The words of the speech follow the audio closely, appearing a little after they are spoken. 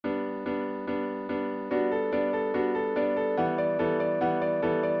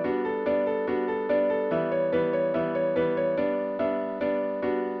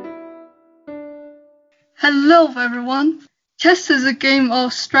Hello, everyone. Chess is a game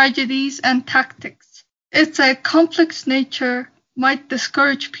of strategies and tactics. Its a complex nature might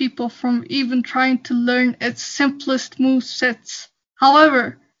discourage people from even trying to learn its simplest move sets.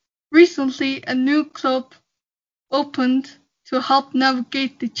 However, recently a new club opened to help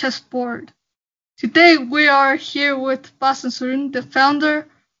navigate the chessboard. Today we are here with Basansurun, the founder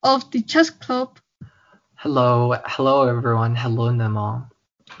of the chess club. Hello everyone. Hello Nemo.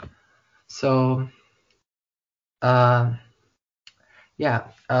 So, uh, yeah,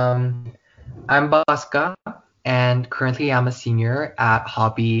 I'm Bhaskar, and currently I'm a senior at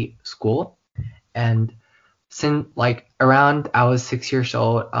Hobby School. And since like around I was 6 years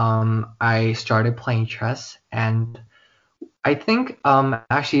old, I started playing chess, and I think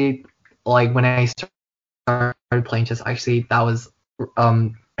actually like when I started playing chess, actually that was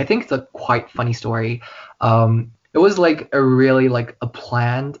I think it's a quite funny story. It was like a really like a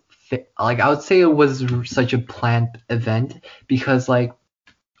planned like I would say it was such a planned event because like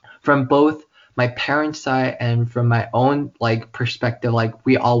from both my parents' side and from my own like perspective, like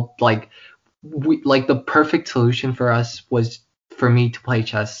we like the perfect solution for us was for me to play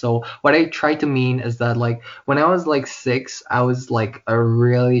chess. So what I try to mean is that like when I was like 6, I was like a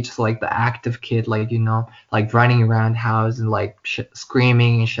really just like the active kid, like like running around house and like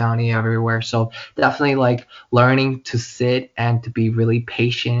screaming and shouting everywhere. So definitely like learning to sit and to be really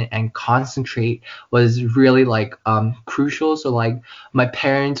patient and concentrate was really like crucial. So like my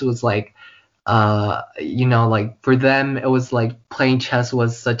parents was like like for them it was like playing chess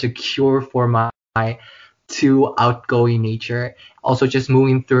was such a cure for my too outgoing nature. Also just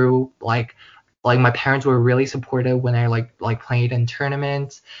moving through like my parents were really supportive when I like played in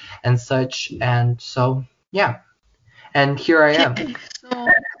tournaments and such, and so yeah, and here I am.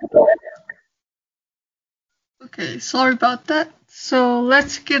 Okay, so sorry about that. So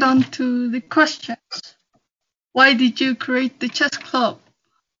let's get on to the questions. Why did you create the chess club?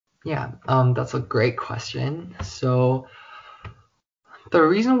 Yeah, that's a great question. So the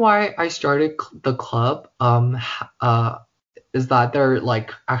reason why I started the club is that there are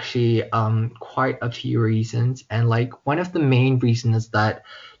like actually quite a few reasons, and like one of the main reasons is that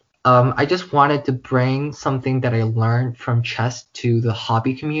I just wanted to bring something that I learned from chess to the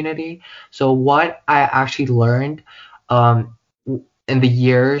hobby community. So what I actually learned um, in the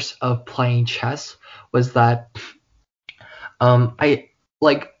years of playing chess was that I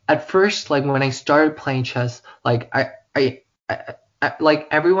like at first like when I started playing chess, like like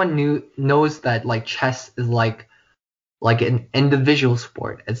everyone knows that like chess is like an individual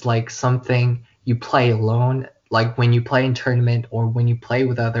sport. It's like something you play alone. Like when you play in tournament or when you play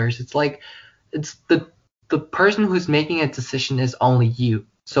with others, it's like it's the person who's making a decision is only you.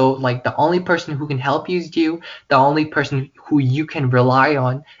 So like the only person who can help you is you. The only person who you can rely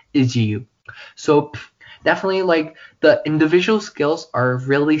on is you. So definitely like the individual skills are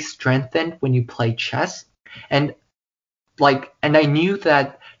really strengthened when you play chess. And and I knew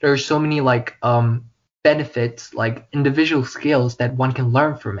that there are so many like benefits, like individual skills that one can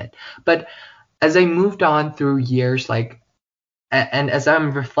learn from it. But as I moved on through years, like and as I'm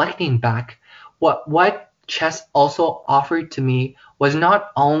reflecting back, what chess also offered to me was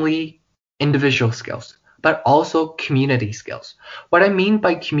not only individual skills, but also community skills. What I mean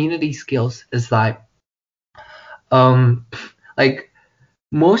by community skills is that um like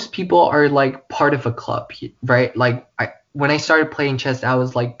most people are like part of a club, right? Like when I started playing chess, I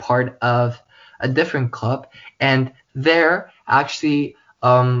was like part of a different club, and there actually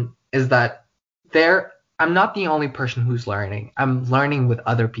is that there I'm not the only person who's learning. I'm learning with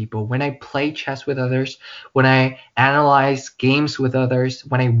other people. When I play chess with others, when I analyze games with others,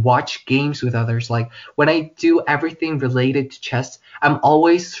 when I watch games with others, like when I do everything related to chess, I'm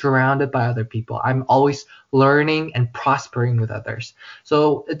always surrounded by other people. I'm always learning and prospering with others.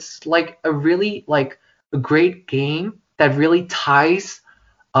 So it's like a really like a great game that really ties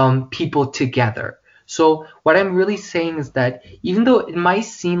people together. So what I'm really saying is that even though it might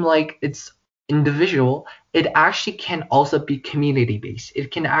seem like it's individual, it actually can also be community based.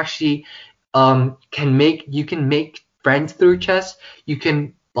 It can actually you can make friends through chess. You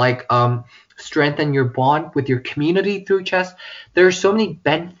can strengthen your bond with your community through chess. There are so many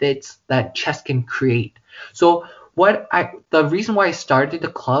benefits that chess can create. So the reason why I started the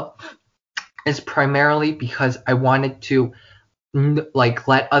club is primarily because I wanted to like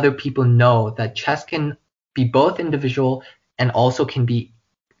let other people know that chess can be both individual and also can be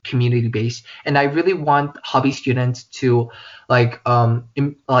community based, and I really want hobby students to like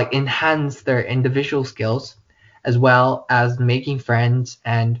enhance their individual skills as well as making friends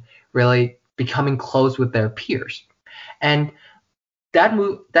and really becoming close with their peers. And that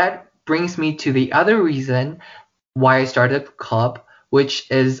brings me to the other reason why I started the club, which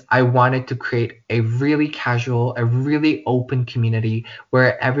is I wanted to create a really casual, a really open community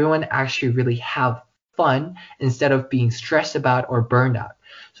where everyone actually really have fun instead of being stressed about or burned out.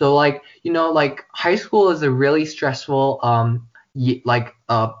 So like, like high school is a really stressful like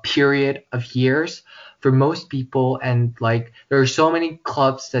period of years for most people, and like there are so many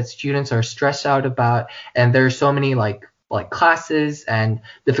clubs that students are stressed out about, and there are so many like classes and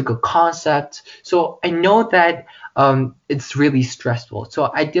difficult concepts. So I know that it's really stressful.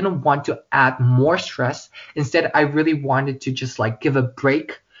 So I didn't want to add more stress. Instead, I really wanted to just like give a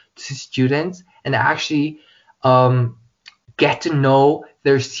break to students and actually um, get to know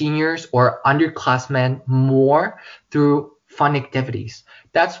their seniors or underclassmen more through fun activities.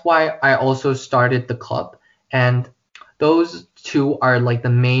 That's why I also started the club. And those two are like the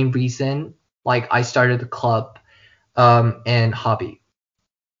main reason like I started the club and hobby.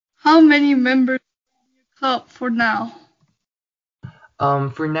 How many members in your club for now?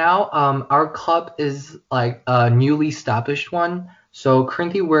 For now, our club is like a newly established one. So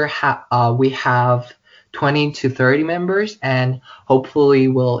currently we have 20 to 30 members, and hopefully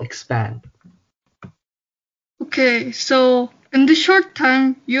we'll expand. Okay, so in the short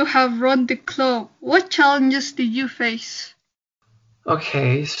time you have run the club, what challenges did you face?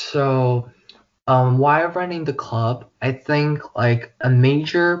 Okay, so while running the club, I think like a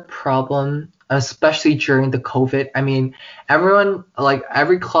major problem, especially during the COVID. I mean, everyone, like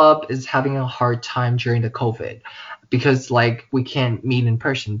every club is having a hard time during the COVID because like we can't meet in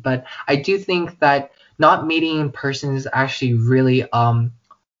person. But I do think that not meeting in person is actually really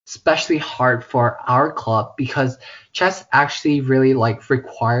especially hard for our club because chess actually really like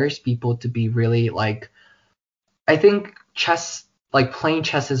requires people to be really like, I think chess, like playing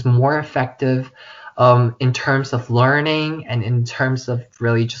chess, is more effective in terms of learning and in terms of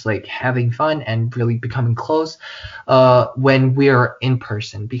really just like having fun and really becoming close when we are in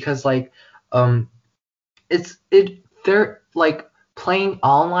person, because like um, they're like playing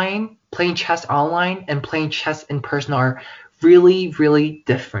chess online and playing chess in person are really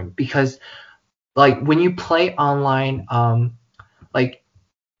different, because like when you play online, like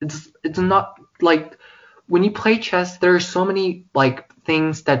it's not like when you play chess, there are so many like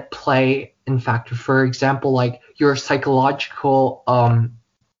things that play in factor. For example, like your psychological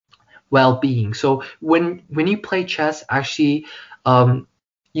well-being. So when you play chess, actually, um,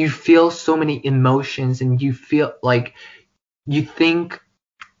 you feel so many emotions, and you feel like you think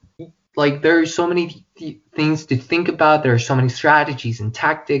like there are so many things to think about. There are so many strategies and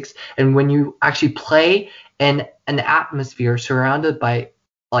tactics, and when you actually play in an atmosphere surrounded by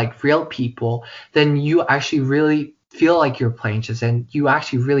like real people, then you actually really feel like you're playing chess, and you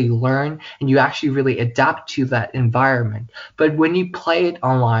actually really learn, and you actually really adapt to that environment. But when you play it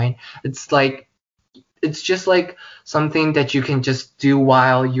online, it's like it's just like something that you can just do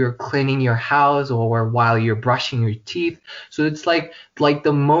while you're cleaning your house or while you're brushing your teeth. So it's like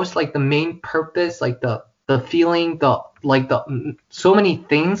the most like the main purpose, like the feeling, the like the so many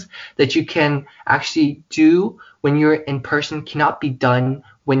things that you can actually do when you're in person cannot be done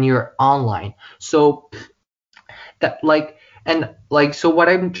when you're online. So that like and like so what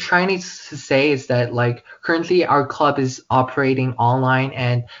I'm trying to say is that like currently our club is operating online,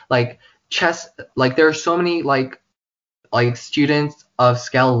 and like chess, like there are so many like students of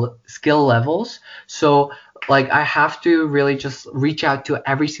skill levels. So like I have to really just reach out to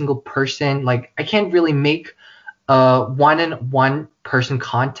every single person. Like I can't really make one-on-one person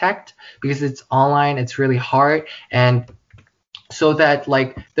contact because it's online, it's really hard. And so that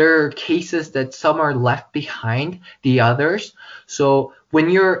like there are cases that some are left behind the others. So when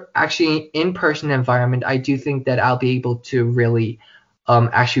you're actually in person environment, I do think that I'll be able to really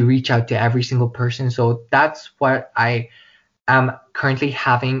actually reach out to every single person. So that's what I am currently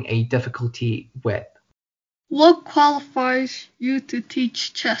having a difficulty with. What qualifies you to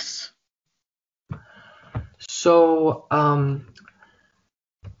teach chess? So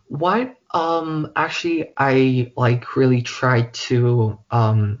what actually I like really try to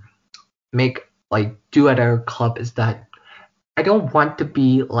make like do at our club is that I don't want to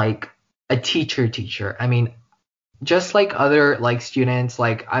be like a teacher. I mean, just like other like students,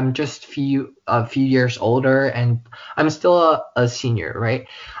 like I'm just a few years older, and I'm still a senior, right?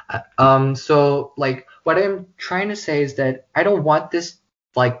 So like what I'm trying to say is that I don't want this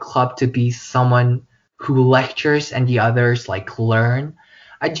like club to be someone who lectures and the others like learn.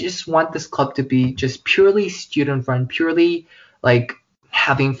 I just want this club to be just purely student run, purely like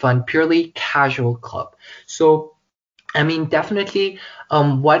having fun, purely casual club. So I mean, definitely,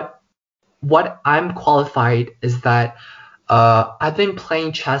 what I'm qualified is that I've been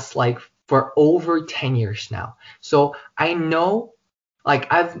playing chess like for over 10 years now. So I know,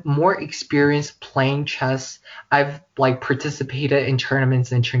 like, I've more experience playing chess. I've like participated in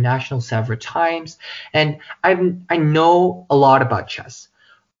tournaments international several times, and I know a lot about chess,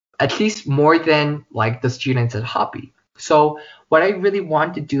 at least more than like the students at Hobby. So what I really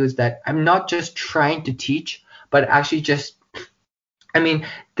want to do is that I'm not just trying to teach, but actually just, I mean,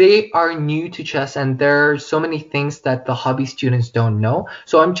 they are new to chess and there are so many things that the hobby students don't know.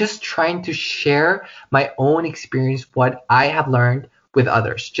 So I'm just trying to share my own experience, what I have learned with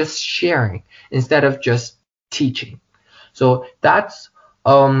others, just sharing instead of just teaching. So that's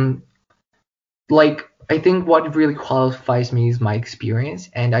like, I think what really qualifies me is my experience,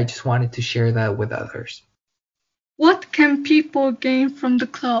 and I just wanted to share that with others. What can people gain from the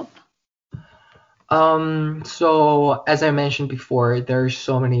club? So as I mentioned before, there's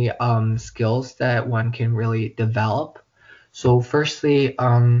so many skills that one can really develop. So firstly,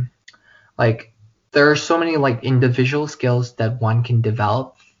 like there are so many like individual skills that one can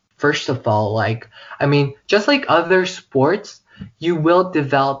develop. First of all, like, I mean, just like other sports, you will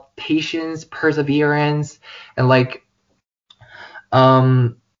develop patience, perseverance, and like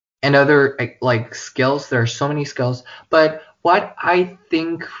um and other like skills. There are so many skills, but what I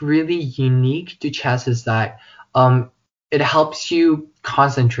think really unique to chess is that um it helps you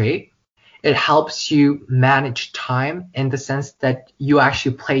concentrate. It helps you manage time in the sense that you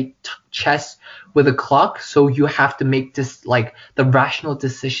actually play chess with a clock, so you have to make this like the rational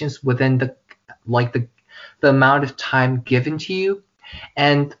decisions within the like the amount of time given to you.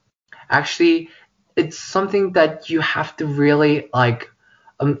 And actually, it's something that you have to really like.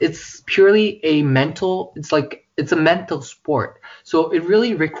 It's purely a mental. It's like it's a mental sport, so it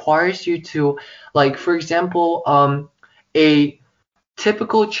really requires you to, like, for example, a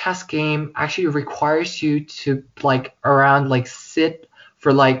typical chess game actually requires you to like around like sit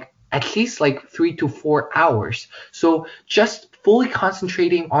for like at least like 3 to 4 hours. So just fully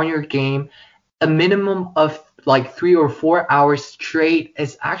concentrating on your game a minimum of like 3 or 4 hours straight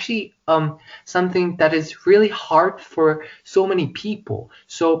is actually something that is really hard for so many people.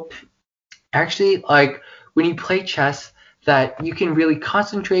 So actually, like, when you play chess, that you can really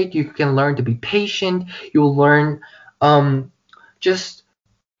concentrate, you can learn to be patient, you'll learn um just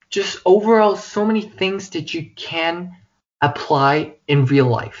just overall so many things that you can apply in real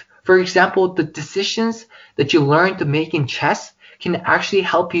life. For example, the decisions that you learn to make in chess can actually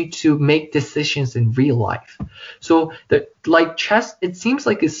help you to make decisions in real life. So the like chess, it seems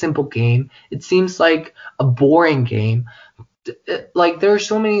like a simple game. It seems like a boring game. Like there are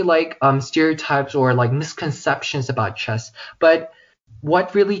so many like stereotypes or like misconceptions about chess, but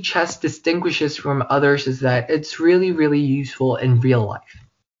what really chess distinguishes from others is that it's really really useful in real life.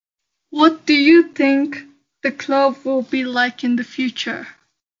 What do you think the club will be like in the future?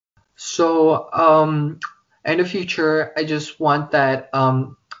 So, in the future, I just want that.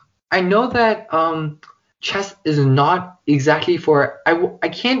 I know that chess is not exactly for. I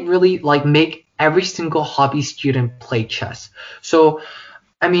can't really like make every single hobby student play chess. So,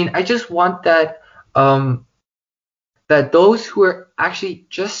 I mean, I just want that that those who are actually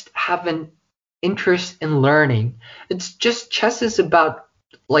just have an interest in learning. It's just chess is about,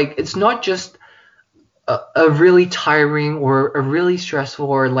 like, it's not just a really tiring or a really stressful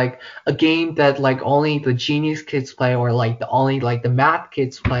or like a game that like only the genius kids play or like the only like the math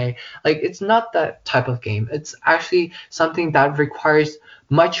kids play. Like it's not that type of game. It's actually something that requires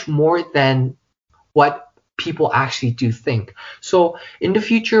much more than what people actually do think. So in the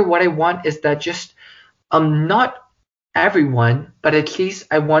future, what I want is that just not everyone, but at least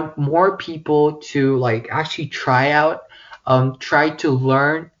I want more people to like actually try out, try to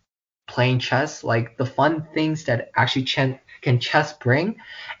learn playing chess, like the fun things that actually can chess bring.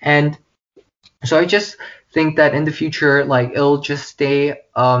 And so I just think that in the future, like it'll just stay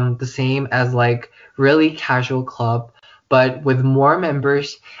the same as like really casual club, but with more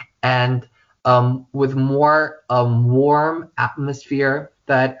members and with more warm atmosphere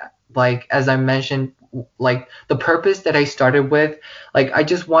that, like as I mentioned, like the purpose that I started with, like I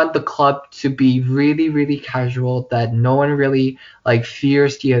just want the club to be really really casual, that no one really like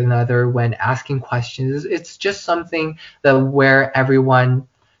fears the another when asking questions. It's just something that where everyone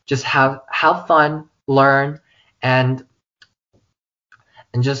just have fun, learn, and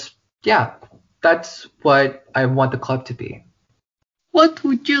just, yeah, that's what I want the club to be. What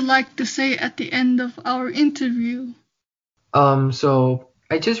would you like to say at the end of our interview? So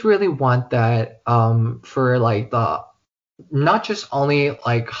I just really want that for like the not just only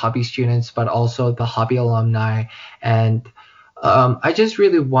like hobby students but also the hobby alumni, and I just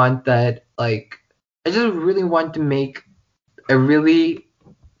really want that, like I just really want to make a really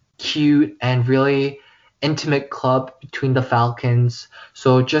cute and really intimate club between the Falcons.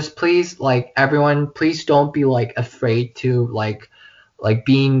 So just please, like everyone, please don't be like afraid to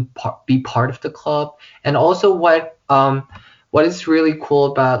be part of the club. And also what is really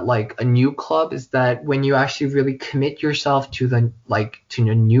cool about like a new club is that when you actually really commit yourself to the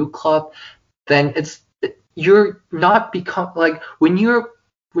new club, then you're not become like when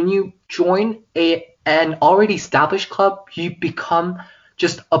you join a an already established club, you become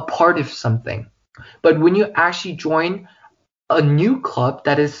just a part of something. But when you actually join a new club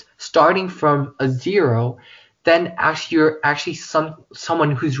that is starting from a zero, then actually you're actually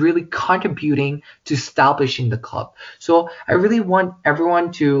someone who's really contributing to establishing the club. So I really want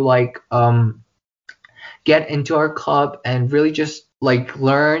everyone to get into our club and really just like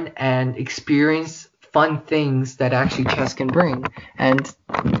learn and experience fun things that actually chess can bring. And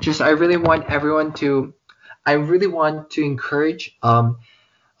just I really want to encourage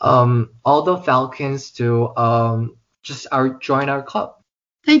all the Falcons to join our club.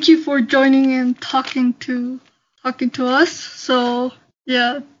 Thank you for joining and talking to us. So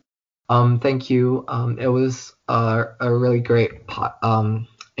yeah. Thank you. It was a really great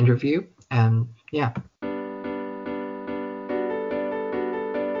interview, and yeah.